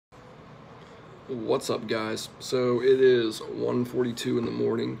What's up, guys? So it is 1:42 in the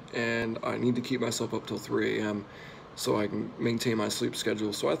morning and I need to keep myself up till 3 a.m. so I can maintain my sleep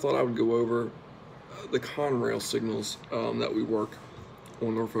schedule. So I thought I would go over the Conrail signals that we work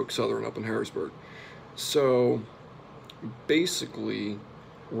on Norfolk Southern up in Harrisburg. So basically,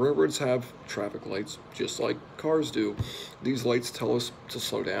 railroads have traffic lights just like cars do. These lights tell us to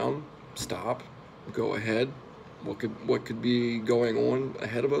slow down, stop, go ahead, what could be going on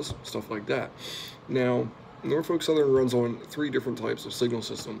ahead of us, stuff like that. Now, Norfolk Southern runs on 3 different types of signal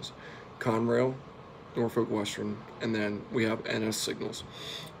systems: Conrail, Norfolk Western, and then we have NS signals.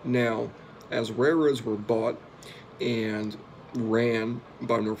 Now, as railroads were bought and ran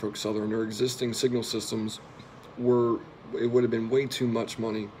by Norfolk Southern, their existing signal systems it would have been way too much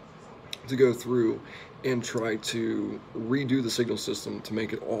money to go through and try to redo the signal system to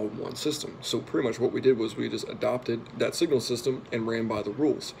make it all one system. So pretty much what we did was we just adopted that signal system and ran by the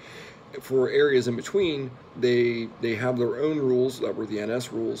rules. For areas in between, they have their own rules that were the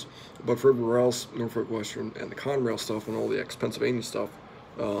NS rules, but for everywhere else, Norfolk Western and the Conrail stuff and all the ex-Pennsylvania stuff,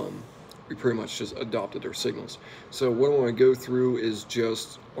 we pretty much just adopted their signals. So what I want to go through is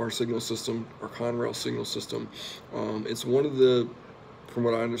just our signal system, our Conrail signal system. It's one of the, from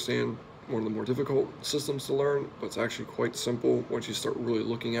what I understand, one of the more difficult systems to learn, but it's actually quite simple once you start really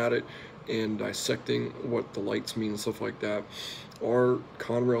looking at it and dissecting what the lights mean and stuff like that. Our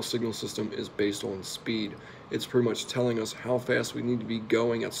Conrail signal system is based on speed. It's pretty much telling us how fast we need to be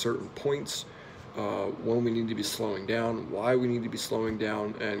going at certain points, when we need to be slowing down, why we need to be slowing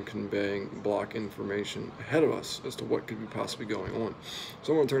down, and conveying block information ahead of us as to what could be possibly going on.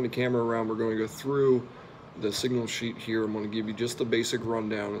 So I'm going to turn the camera around. We're going to go through the signal sheet here. I'm going to give you just the basic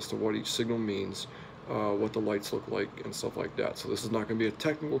rundown as to what each signal means, what the lights look like, and stuff like that. So this is not going to be a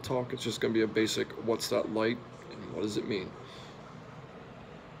technical talk. It's just going to be a basic, what's that light and what does it mean?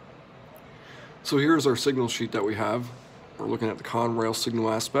 So here's our signal sheet that we have. We're looking at the Conrail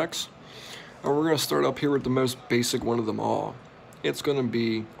signal aspects. And we're going to start up here with the most basic one of them all. It's going to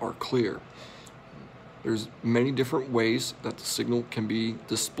be our clear. There's many different ways that the signal can be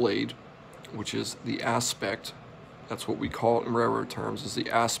displayed, which is the aspect. That's what we call it in railroad terms, is the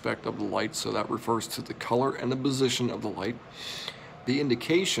aspect of the light. So that refers to the color and the position of the light. The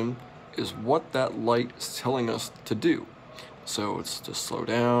indication is what that light is telling us to do. So it's to slow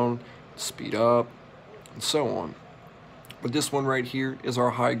down, speed up, and so on. But this one right here is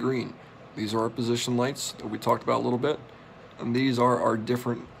our high green. These are our position lights that we talked about a little bit, and these are our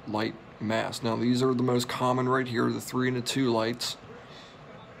different light masts. Now these are the most common right here, the 3 and the 2 lights.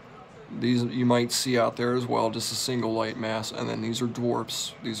 These you might see out there as well, just a single light mast, and then these are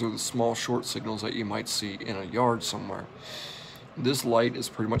dwarfs. These are the small short signals that you might see in a yard somewhere. This light is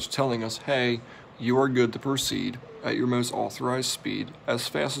pretty much telling us, hey, you are good to proceed at your most authorized speed as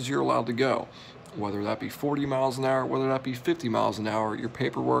fast as you're allowed to go. Whether that be 40 miles an hour, whether that be 50 miles an hour, your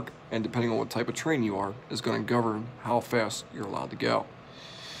paperwork, and depending on what type of train you are, is going to govern how fast you're allowed to go.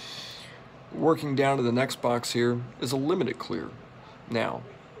 Working down to the next box here is a limited clear. Now,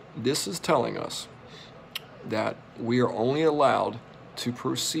 this is telling us that we are only allowed to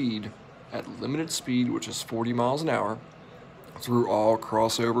proceed at limited speed, which is 40 miles an hour, through all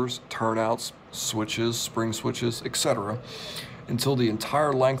crossovers, turnouts, switches, spring switches, etc., until the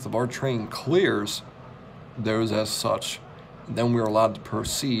entire length of our train clears those as such. Then we're allowed to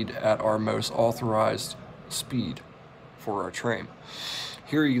proceed at our most authorized speed for our train.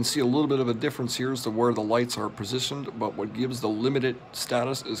 Here you can see a little bit of a difference here as to where the lights are positioned, but what gives the limited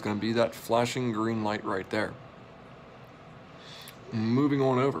status is going to be that flashing green light right there. Moving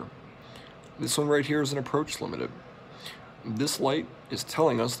on over. This one right here is an approach limited. This light is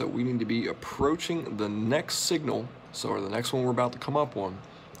telling us that we need to be approaching the next signal, so the next one we're about to come up on,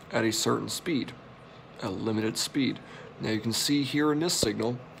 at a certain speed, a limited speed. Now you can see here in this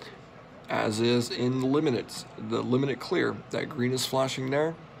signal, as is in the limited clear, that green is flashing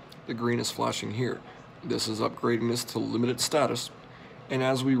there, the green is flashing here. This is upgrading this to limited status. And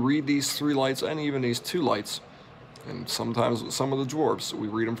as we read these 3 lights, and even these 2 lights, and sometimes some of the dwarfs, we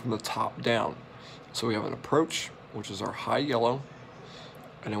read them from the top down. So we have an approach, which is our high yellow,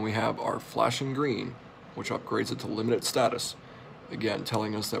 and then we have our flashing green, which upgrades it to limited status. Again,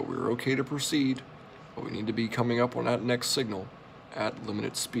 telling us that we're okay to proceed, but we need to be coming up on that next signal at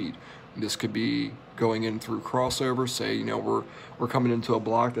limited speed. This could be going in through crossover, say, you know, we're coming into a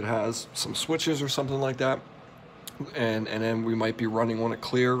block that has some switches or something like that, and then we might be running on a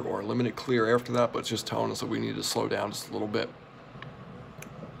clear or a limited clear after that, but it's just telling us that we need to slow down just a little bit.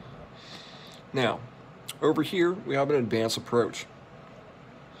 Now, over here, we have an advanced approach.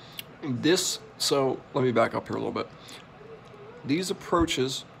 So let me back up here a little bit. These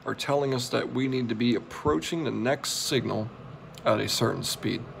approaches are telling us that we need to be approaching the next signal at a certain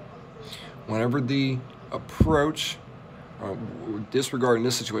speed. Whenever the approach, disregarding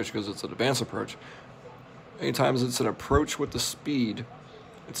this situation because it's an advanced approach, anytime it's an approach with the speed,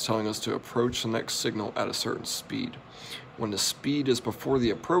 it's telling us to approach the next signal at a certain speed. When the speed is before the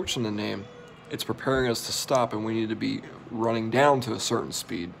approach in the name, it's preparing us to stop, and we need to be running down to a certain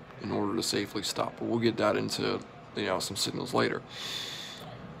speed in order to safely stop. But we'll get that into some signals later.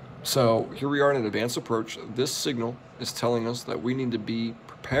 So here we are in an advanced approach. This signal is telling us that we need to be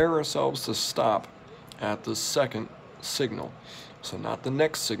preparing ourselves to stop at the second signal. So not the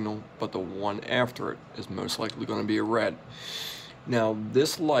next signal, but the one after it is most likely going to be a red. Now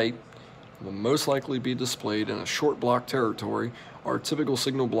this light will most likely be displayed in a short block territory. Our typical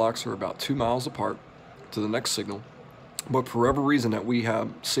signal blocks are about 2 miles apart to the next signal, but for whatever reason that we have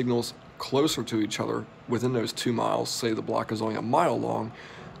signals closer to each other within those 2 miles, say the block is only a mile long,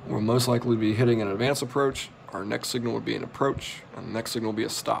 we'll most likely be hitting an advanced approach. Our next signal would be an approach, and the next signal will be a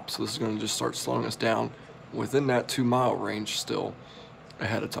stop. So this is going to just start slowing us down within that 2 mile range still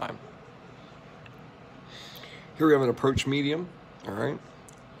ahead of time. Here we have an approach medium. All right,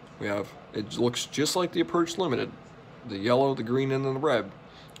 it looks just like the approach limited, the yellow, the green, and then the red,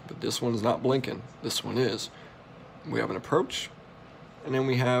 but this one's not blinking. This one is. We have an approach, and then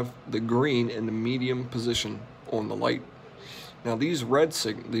we have the green in the medium position on the light. Now these red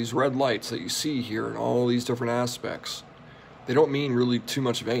lights that you see here in all these different aspects, they don't mean really too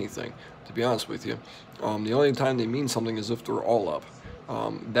much of anything, to be honest with you. The only time they mean something is if they're all up.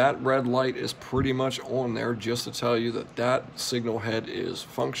 That red light is pretty much on there just to tell you that that signal head is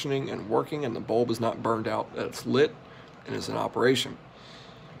functioning and working, and the bulb is not burned out, that it's lit and is in operation.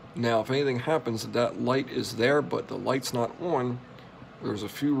 Now if anything happens that light is there but the light's not on, there's a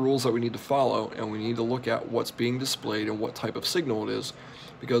few rules that we need to follow, and we need to look at what's being displayed and what type of signal it is,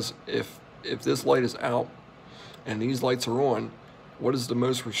 because if this light is out and these lights are on, what is the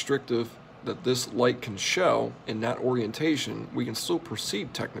most restrictive that this light can show in that orientation? We can still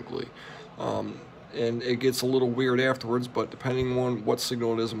proceed technically, and it gets a little weird afterwards, but depending on what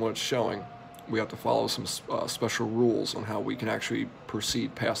signal it is and what it's showing, we have to follow some special rules on how we can actually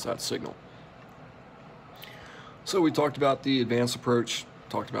proceed past that signal. So we talked about the advanced approach,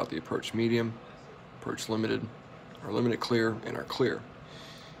 talked about the approach medium, approach limited, our limited clear, and our clear.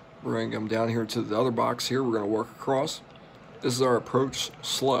 We're going to come down here to the other box here. We're going to work across. This is our approach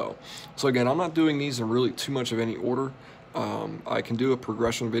slow. So again, I'm not doing these in really too much of any order. I can do a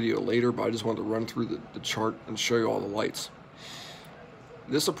progression video later, but I just wanted to run through the chart and show you all the lights.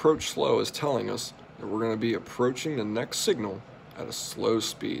 This approach slow is telling us that we're going to be approaching the next signal at a slow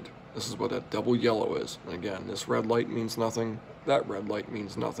speed. This is what that double yellow is. And again, this red light means nothing. That red light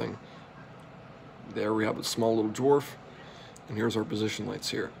means nothing. There we have a small little dwarf, and here's our position lights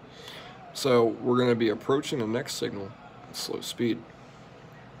here. So we're going to be approaching the next signal at slow speed.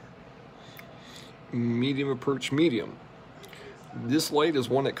 Medium approach medium. This light is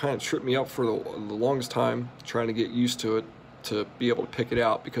one that kind of tripped me up for the longest time, trying to get used to it, to be able to pick it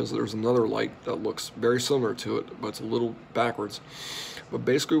out, because there's another light that looks very similar to it, but it's a little backwards. But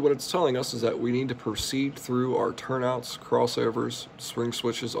basically what it's telling us is that we need to proceed through our turnouts, crossovers, spring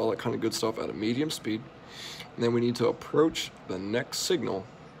switches, all that kind of good stuff at a medium speed. And then we need to approach the next signal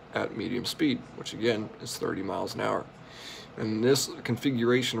at medium speed, which again is 30 miles an hour. And this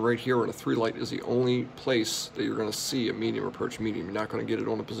configuration right here on a 3 light is the only place that you're going to see a medium approach medium. You're not going to get it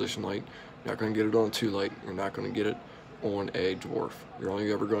on a position light. You're not going to get it on a 2 light. You're not going to get it on a dwarf. You're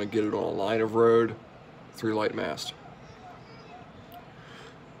only ever going to get it on a line of road, 3 light mast.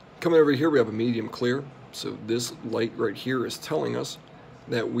 Coming over here, we have a medium clear. So this light right here is telling us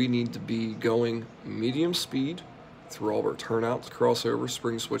that we need to be going medium speed through all of our turnouts, crossovers,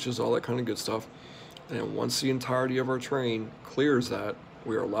 spring switches, all that kind of good stuff. And once the entirety of our train clears that,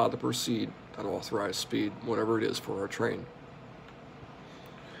 we are allowed to proceed at authorized speed, whatever it is for our train.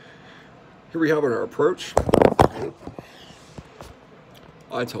 Here we have our approach.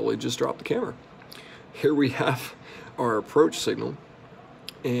 I totally just dropped the camera. Here we have our approach signal,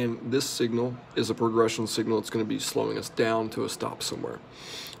 and this signal is a progression signal. It's going to be slowing us down to a stop somewhere.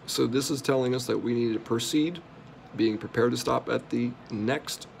 So this is telling us that we need to proceed, being prepared to stop at the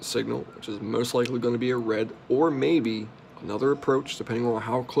next signal, which is most likely going to be a red, or maybe another approach, depending on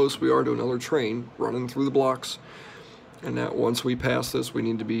how close we are to another train running through the blocks. And that once we pass this, we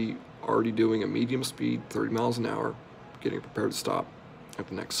need to be already doing a medium speed, 30 miles an hour, getting prepared to stop at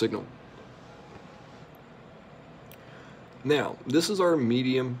the next signal. Now, this is our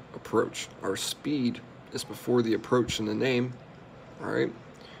medium approach. Our speed is before the approach in the name, all right?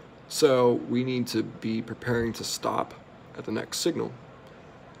 So we need to be preparing to stop at the next signal.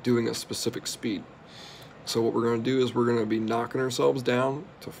 doing a specific speed. So what we're going to do is we're going to be knocking ourselves down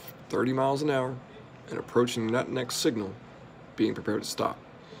to 30 miles an hour and approaching that next signal, being prepared to stop.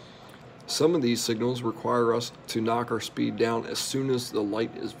 Some of these signals require us to knock our speed down as soon as the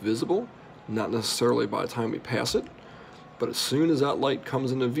light is visible, not necessarily by the time we pass it, but as soon as that light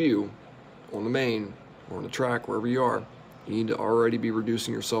comes into view on the main or on the track, wherever you are, you need to already be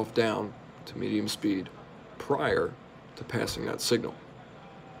reducing yourself down to medium speed prior to passing that signal.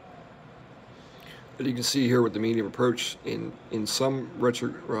 But you can see here with the medium approach, in some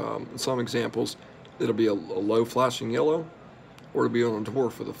examples, it'll be a low flashing yellow, or it'll be on a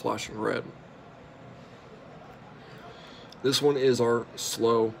dwarf with a flashing red. This one is our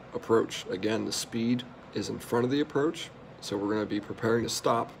slow approach. Again, the speed is in front of the approach, so we're going to be preparing to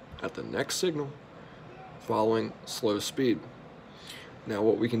stop at the next signal following slow speed. Now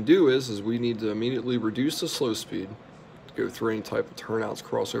what we can do is we need to immediately reduce the slow speed, go through any type of turnouts,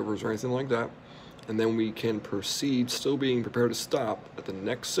 crossovers, or anything like that, and then we can proceed, still being prepared to stop at the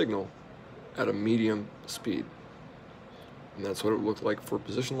next signal at a medium speed. And that's what it would look like for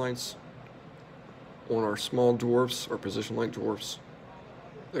position lights on our small dwarfs, or position light dwarfs.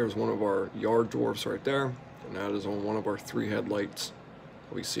 There's one of our yard dwarfs right there, and that is on one of our 3 headlights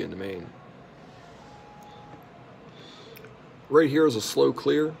that we see in the main. Right here is a slow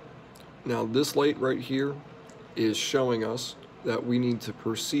clear. Now this light right here is showing us that we need to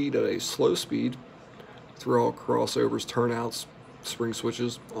proceed at a slow speed through all crossovers, turnouts, spring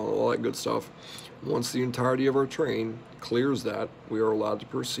switches, all that good stuff. Once the entirety of our train clears that, we are allowed to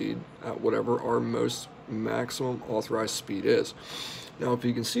proceed at whatever our maximum authorized speed is. Now if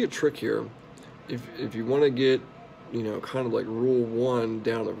you can see a trick here, if you want to get, kind of like rule 1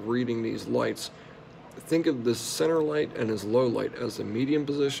 down of reading these lights, think of this center light and this low light as a medium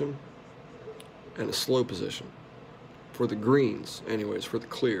position and a slow position. For the greens, anyways, for the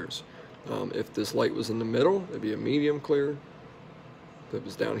clears. If this light was in the middle, it'd be a medium clear. If it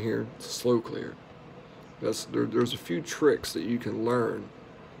was down here, it's a slow clear. There's a few tricks that you can learn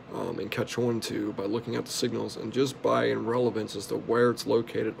and catch on to by looking at the signals, and just by irrelevance as to where it's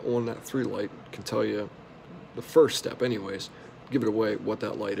located on that 3 light can tell you the first step anyways, give it away what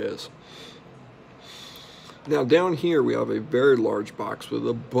that light is. Now down here we have a very large box with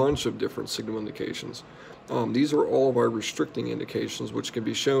a bunch of different signal indications. These are all of our restricting indications, which can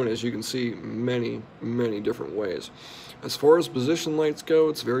be shown, as you can see, many different ways. As far as position lights go,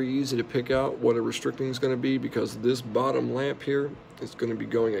 it's very easy to pick out what a restricting is going to be, because this bottom lamp here is going to be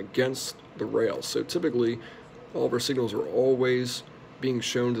going against the rail. So typically all of our signals are always being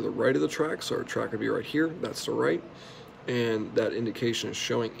shown to the right of the track, so our track would be right here, that's the right, and that indication is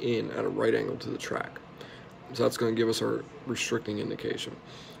showing in at a right angle to the track. So that's going to give us our restricting indication.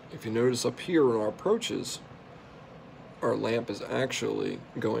 If you notice up here in our approaches, our lamp is actually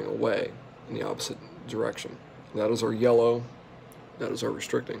going away in the opposite direction. That is our yellow, that is our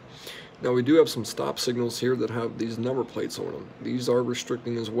restricting. Now we do have some stop signals here that have these number plates on them. These are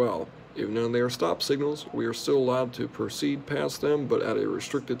restricting as well. Even though they are stop signals, we are still allowed to proceed past them, but at a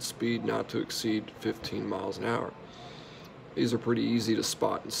restricted speed not to exceed 15 miles an hour. These are pretty easy to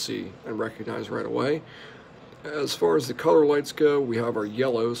spot and see and recognize right away. As far as the color lights go, we have our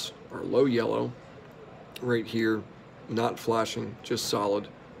yellows, our low yellow, right here, not flashing, just solid.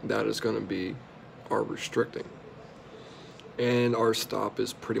 That is going to be our restricting. And our stop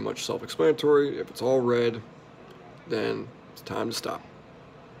is pretty much self-explanatory. If it's all red, then it's time to stop.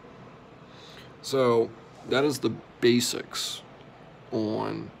 So that is the basics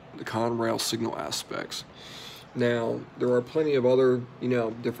on the CONRAIL signal aspects. Now, there are plenty of other,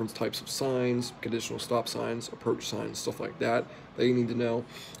 different types of signs, conditional stop signs, approach signs, stuff like that you need to know.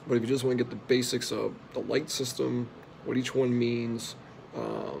 But if you just want to get the basics of the light system, what each one means,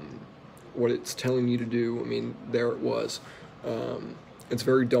 what it's telling you to do, there it was. It's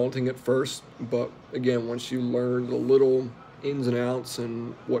very daunting at first, but again, once you learn the little ins and outs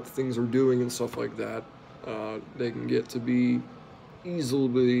and what things are doing and stuff like that, they can get to be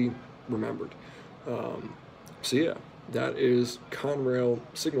easily remembered. So yeah, that is CONRAIL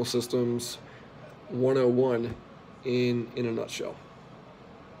Signal Systems 101 in a nutshell.